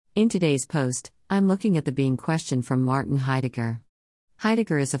In today's post, I'm looking at the being question from Martin Heidegger.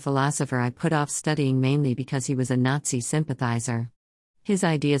 Heidegger is a philosopher I put off studying mainly because he was a Nazi sympathizer. His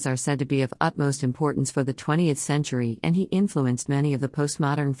ideas are said to be of utmost importance for the 20th century, and he influenced many of the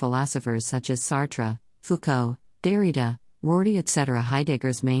postmodern philosophers such as Sartre, Foucault, Derrida, Rorty, etc.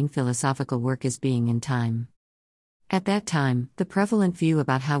 Heidegger's main philosophical work is Being and Time. At that time, the prevalent view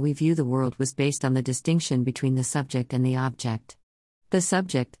about how we view the world was based on the distinction between the subject and the object. The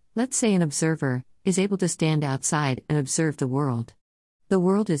subject, let's say an observer, is able to stand outside and observe the world. The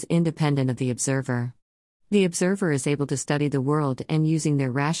world is independent of the observer. The observer is able to study the world and using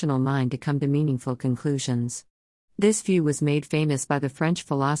their rational mind to come to meaningful conclusions. This view was made famous by the French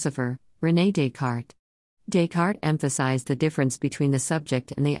philosopher, René Descartes. Descartes emphasized the difference between the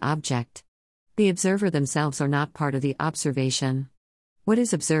subject and the object. The observer themselves are not part of the observation. What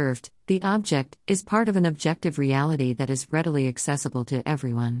is observed, the object, is part of an objective reality that is readily accessible to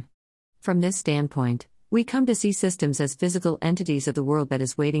everyone. From this standpoint, we come to see systems as physical entities of the world that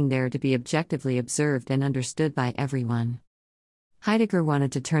is waiting there to be objectively observed and understood by everyone. Heidegger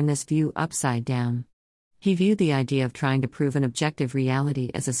wanted to turn this view upside down. He viewed the idea of trying to prove an objective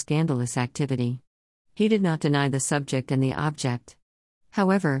reality as a scandalous activity. He did not deny the subject and the object.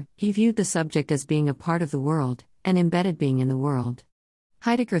 However, he viewed the subject as being a part of the world, an embedded being in the world.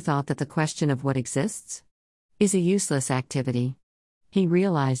 Heidegger thought that the question of what exists is a useless activity. He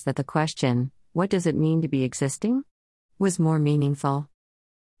realized that the question, what does it mean to be existing, was more meaningful.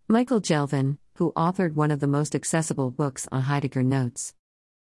 Michael Gelvin, who authored one of the most accessible books on Heidegger, notes,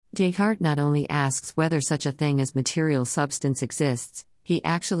 Descartes not only asks whether such a thing as material substance exists, he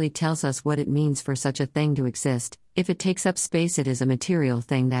actually tells us what it means for such a thing to exist. If it takes up space, it is a material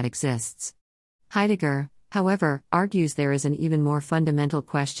thing that exists. Heidegger, however, argues there is an even more fundamental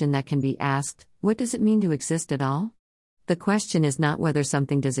question that can be asked: what does it mean to exist at all? The question is not whether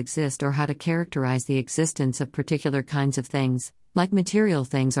something does exist or how to characterize the existence of particular kinds of things, like material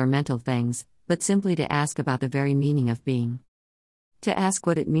things or mental things, but simply to ask about the very meaning of being. To ask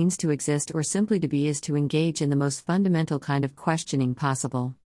what it means to exist or simply to be is to engage in the most fundamental kind of questioning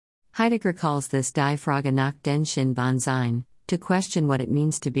possible. Heidegger calls this Die Frage nach dem Sinn von Sein, to question what it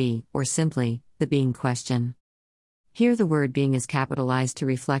means to be, or simply, the being question. Here the word being is capitalized to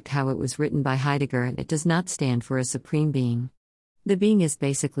reflect how it was written by Heidegger, and it does not stand for a supreme being. The being is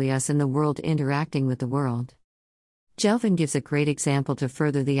basically us in the world interacting with the world. Gelvin gives a great example to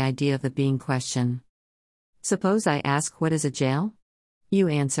further the idea of the being question. Suppose I ask, what is a jail? You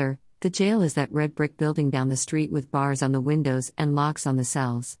answer, the jail is that red brick building down the street with bars on the windows and locks on the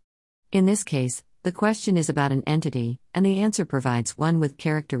cells. In this case, the question is about an entity, and the answer provides one with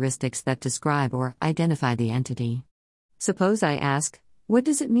characteristics that describe or identify the entity. Suppose I ask, what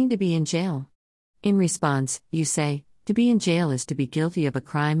does it mean to be in jail? In response, you say, to be in jail is to be guilty of a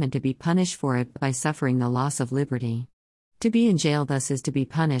crime and to be punished for it by suffering the loss of liberty. To be in jail thus is to be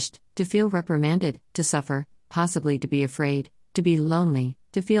punished, to feel reprimanded, to suffer, possibly to be afraid, to be lonely,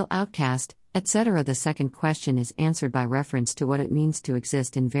 to feel outcast, etc. The second question is answered by reference to what it means to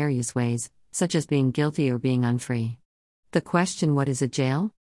exist in various ways, such as being guilty or being unfree. The question, what is a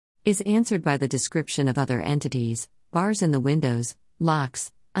jail, is answered by the description of other entities, bars in the windows,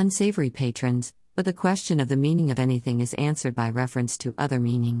 locks, unsavory patrons, but the question of the meaning of anything is answered by reference to other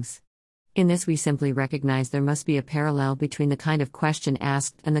meanings. In this we simply recognize there must be a parallel between the kind of question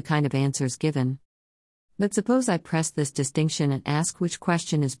asked and the kind of answers given. But suppose I press this distinction and ask which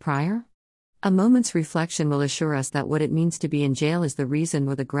question is prior? A moment's reflection will assure us that what it means to be in jail is the reason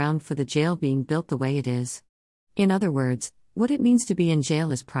or the ground for the jail being built the way it is. In other words, what it means to be in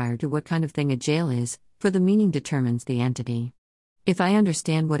jail is prior to what kind of thing a jail is, for the meaning determines the entity. If I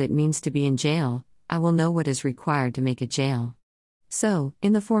understand what it means to be in jail, I will know what is required to make a jail. So,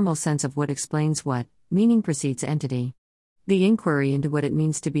 in the formal sense of what explains what, meaning precedes entity. The inquiry into what it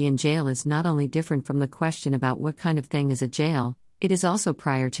means to be in jail is not only different from the question about what kind of thing is a jail, it is also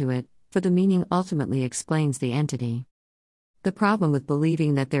prior to it, for the meaning ultimately explains the entity. The problem with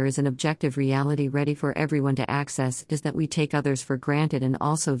believing that there is an objective reality ready for everyone to access is that we take others for granted and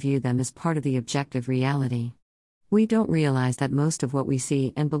also view them as part of the objective reality. We don't realize that most of what we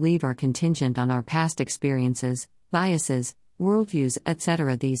see and believe are contingent on our past experiences, biases, worldviews,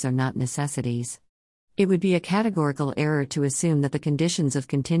 etc. These are not necessities. It would be a categorical error to assume that the conditions of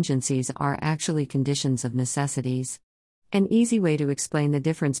contingencies are actually conditions of necessities. An easy way to explain the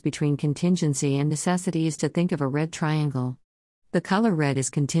difference between contingency and necessity is to think of a red triangle. The color red is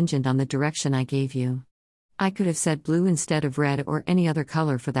contingent on the direction I gave you. I could have said blue instead of red or any other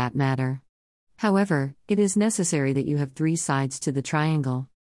color for that matter. However, it is necessary that you have three sides to the triangle.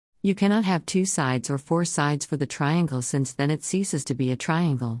 You cannot have two sides or four sides for the triangle, since then it ceases to be a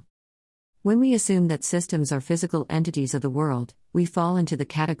triangle. When we assume that systems are physical entities of the world, we fall into the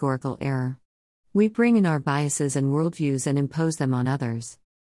categorical error. We bring in our biases and worldviews and impose them on others.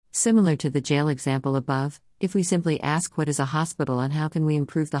 Similar to the jail example above, if we simply ask what is a hospital and how can we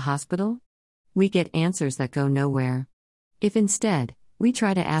improve the hospital, we get answers that go nowhere. If instead, we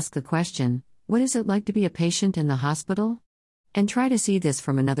try to ask the question, what is it like to be a patient in the hospital? And try to see this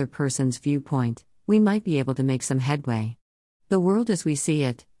from another person's viewpoint, we might be able to make some headway. The world as we see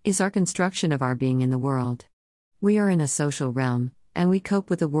it is our construction of our being in the world. We are in a social realm, and we cope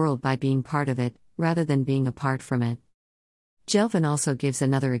with the world by being part of it, rather than being apart from it. Jelvin also gives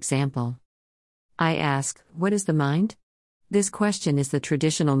another example. I ask, what is the mind? This question is the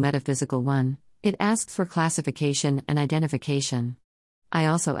traditional metaphysical one. It asks for classification and identification. I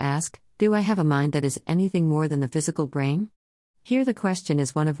also ask, do I have a mind that is anything more than the physical brain? Here the question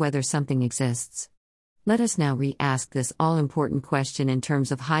is one of whether something exists. Let us now re-ask this all-important question in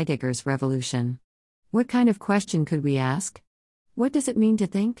terms of Heidegger's revolution. What kind of question could we ask? What does it mean to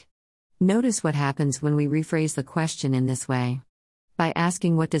think? Notice what happens when we rephrase the question in this way. By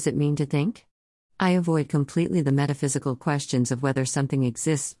asking what does it mean to think? I avoid completely the metaphysical questions of whether something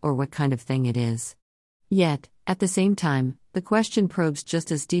exists or what kind of thing it is. Yet, at the same time, the question probes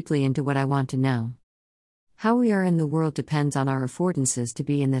just as deeply into what I want to know. How we are in the world depends on our affordances to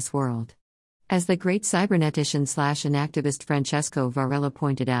be in this world. As the great cybernetician and activist Francesco Varela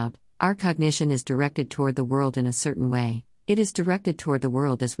pointed out, our cognition is directed toward the world in a certain way. It is directed toward the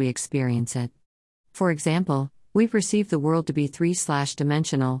world as we experience it. For example, we perceive the world to be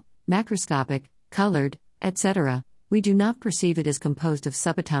three-dimensional, macroscopic, colored, etc. We do not perceive it as composed of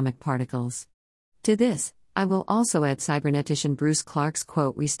subatomic particles. To this, I will also add cybernetician Bruce Clark's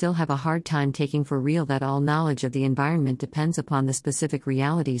quote, "We still have a hard time taking for real that all knowledge of the environment depends upon the specific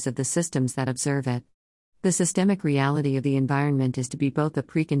realities of the systems that observe it. The systemic reality of the environment is to be both a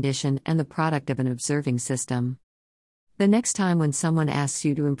precondition and the product of an observing system." The next time when someone asks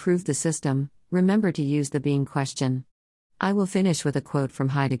you to improve the system, remember to use the being question. I will finish with a quote from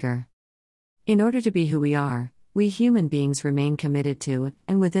Heidegger. In order to be who we are, we human beings remain committed to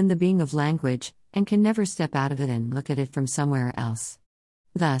and within the being of language, and can never step out of it and look at it from somewhere else.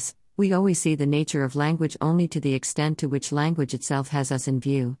 Thus, we always see the nature of language only to the extent to which language itself has us in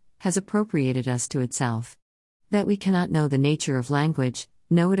view, has appropriated us to itself. That we cannot know the nature of language,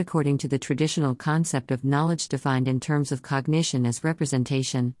 know it according to the traditional concept of knowledge defined in terms of cognition as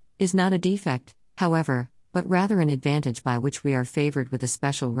representation, is not a defect, however, but rather an advantage by which we are favored with a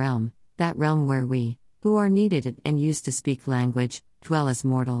special realm, that realm where we, who are needed and used to speak language, dwell as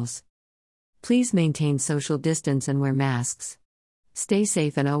mortals. Please maintain social distance and wear masks. Stay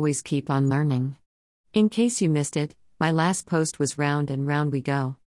safe and always keep on learning. In case you missed it, my last post was round and round we go.